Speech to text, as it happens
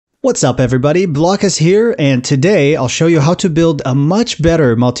What's up everybody, Blockus here, and today I'll show you how to build a much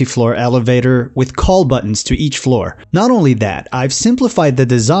better multi-floor elevator with call buttons to each floor. Not only that, I've simplified the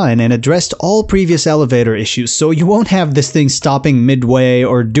design and addressed all previous elevator issues, so you won't have this thing stopping midway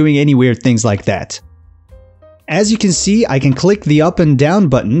or doing any weird things like that. As you can see, I can click the up and down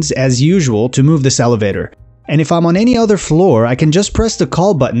buttons as usual to move this elevator. And if I'm on any other floor, I can just press the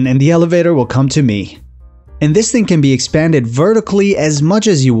call button and the elevator will come to me. And this thing can be expanded vertically as much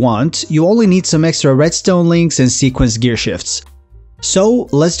as you want. You only need some extra redstone links and sequence gear shifts. So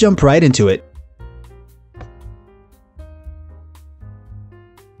let's jump right into it.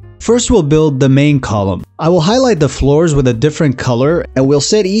 First we'll build the main column. I will highlight the floors with a different color and we'll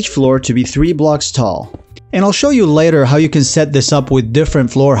set each floor to be 3 blocks tall. And I'll show you later how you can set this up with different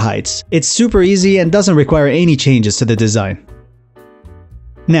floor heights. It's super easy and doesn't require any changes to the design.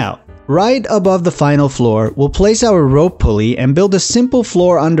 Now, right above the final floor, we'll place our rope pulley and build a simple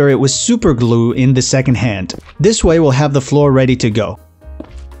floor under it with super glue in the second hand. This way we'll have the floor ready to go.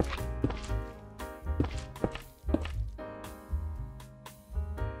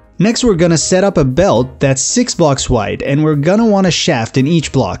 Next we're gonna set up a belt that's 6 blocks wide and we're gonna want a shaft in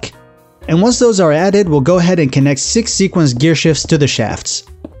each block. And once those are added, we'll go ahead and connect 6 sequence gear shifts to the shafts.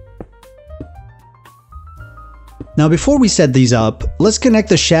 Now before we set these up, let's connect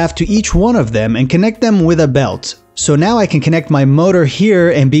the shaft to each one of them and connect them with a belt. So now I can connect my motor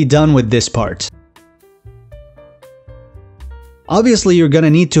here and be done with this part. Obviously you're gonna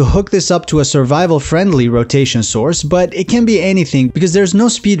need to hook this up to a survival-friendly rotation source, but it can be anything because there's no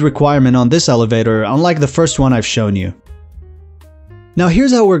speed requirement on this elevator, unlike the first one I've shown you. Now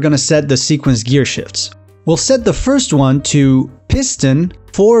here's how we're gonna set the sequence gear shifts. We'll set the first one to piston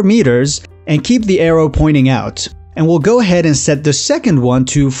 4 meters and keep the arrow pointing out. And we'll go ahead and set the second one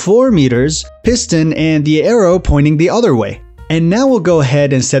to 4 meters, piston, and the arrow pointing the other way. And now we'll go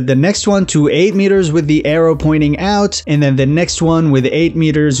ahead and set the next one to 8 meters with the arrow pointing out, and then the next one with 8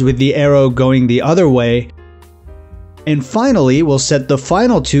 meters with the arrow going the other way. And finally, we'll set the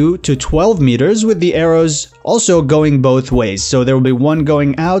final two to 12 meters with the arrows also going both ways, so there will be one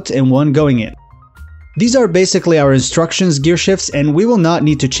going out and one going in. These are basically our instructions gear shifts, and we will not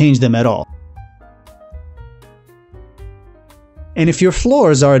need to change them at all. And if your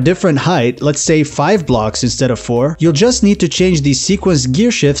floors are a different height, let's say 5 blocks instead of 4, you'll just need to change these sequence gear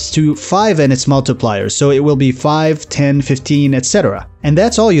shifts to 5 and its multipliers, so it will be 5, 10, 15, etc. And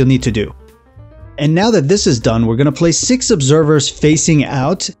that's all you'll need to do. And now that this is done, we're gonna place 6 observers facing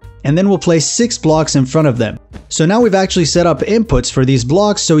out, and then we'll place 6 blocks in front of them. So now we've actually set up inputs for these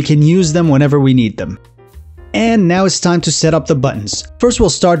blocks so we can use them whenever we need them. And now it's time to set up the buttons. First we'll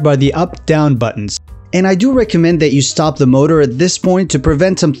start by the up-down buttons. And I do recommend that you stop the motor at this point to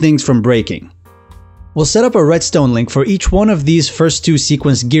prevent some things from breaking. We'll set up a redstone link for each one of these first 2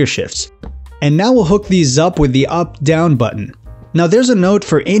 sequence gear shifts. And now we'll hook these up with the up-down button. Now there's a note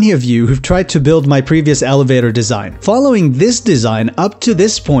for any of you who've tried to build my previous elevator design. Following this design up to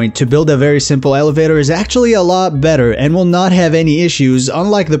this point to build a very simple elevator is actually a lot better and will not have any issues,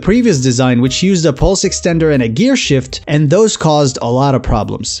 unlike the previous design which used a pulse extender and a gear shift, and those caused a lot of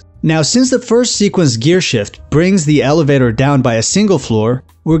problems. Now since the first sequence gear shift brings the elevator down by a single floor,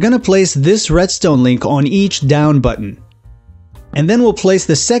 we're gonna place this redstone link on each down button. And then we'll place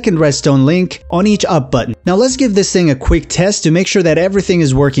the second redstone link on each up button. Now let's give this thing a quick test to make sure that everything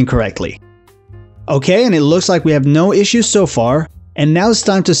is working correctly. Okay, and it looks like we have no issues so far. And now it's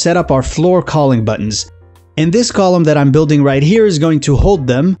time to set up our floor calling buttons. And this column that I'm building right here is going to hold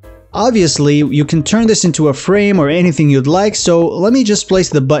them. Obviously, you can turn this into a frame or anything you'd like, so let me just place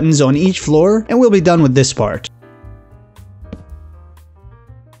the buttons on each floor and we'll be done with this part.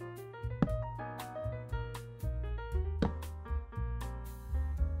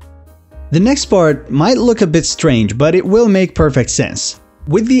 The next part might look a bit strange, but it will make perfect sense.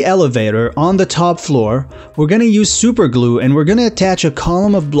 With the elevator on the top floor, we're gonna use super glue and we're gonna attach a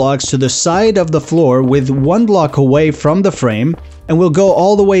column of blocks to the side of the floor with 1 block away from the frame, and we'll go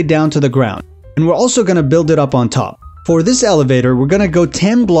all the way down to the ground. And we're also gonna build it up on top. For this elevator, we're gonna go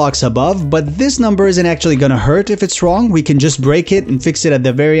 10 blocks above, but this number isn't actually gonna hurt if it's wrong. We can just break it and fix it at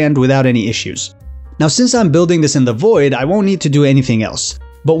the very end without any issues. Now since I'm building this in the void, I won't need to do anything else.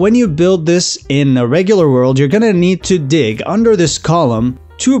 But when you build this in a regular world, you're gonna need to dig under this column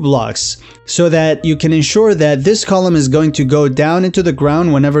 2 blocks so that you can ensure that this column is going to go down into the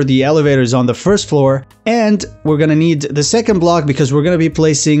ground whenever the elevator is on the first floor. And we're gonna need the second block because we're gonna be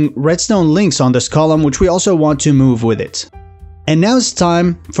placing redstone links on this column, which we also want to move with it. And now it's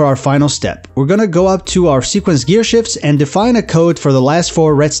time for our final step. We're gonna go up to our sequence gear shifts and define a code for the last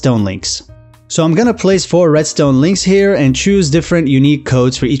 4 redstone links. So I'm gonna place 4 redstone links here and choose different unique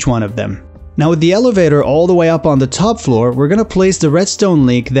codes for each one of them. Now with the elevator all the way up on the top floor, we're gonna place the redstone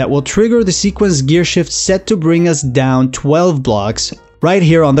link that will trigger the sequence gear shift set to bring us down 12 blocks right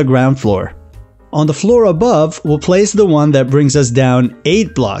here on the ground floor. On the floor above, we'll place the one that brings us down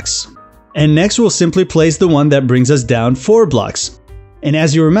 8 blocks. And next we'll simply place the one that brings us down 4 blocks. And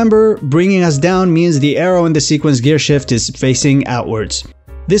as you remember, bringing us down means the arrow in the sequence gear shift is facing outwards.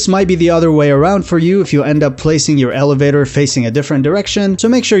 This might be the other way around for you if you end up placing your elevator facing a different direction, so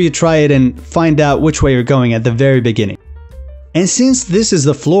make sure you try it and find out which way you're going at the very beginning. And since this is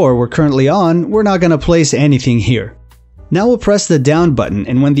the floor we're currently on, we're not gonna place anything here. Now we'll press the down button,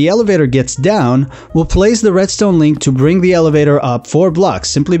 and when the elevator gets down, we'll place the redstone link to bring the elevator up 4 blocks,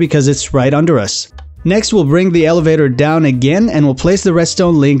 simply because it's right under us. Next we'll bring the elevator down again, and we'll place the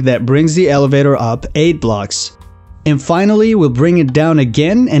redstone link that brings the elevator up 8 blocks. And finally, we'll bring it down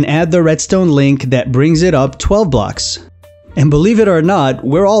again and add the redstone link that brings it up 12 blocks. And believe it or not,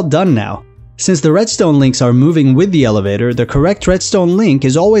 we're all done now. Since the redstone links are moving with the elevator, the correct redstone link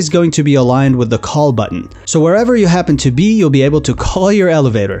is always going to be aligned with the call button. So wherever you happen to be, you'll be able to call your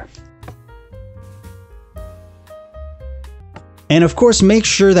elevator. And of course, make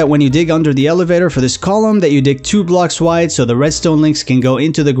sure that when you dig under the elevator for this column that you dig 2 blocks wide so the redstone links can go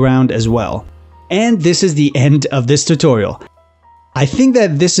into the ground as well. And this is the end of this tutorial. I think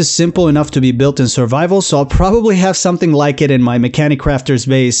that this is simple enough to be built in survival, so I'll probably have something like it in my mechanic crafter's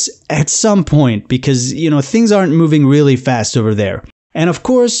base at some point because, things aren't moving really fast over there. And of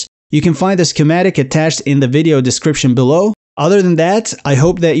course, you can find the schematic attached in the video description below. Other than that, I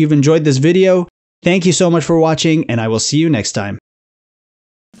hope that you've enjoyed this video. Thank you so much for watching, and I will see you next time.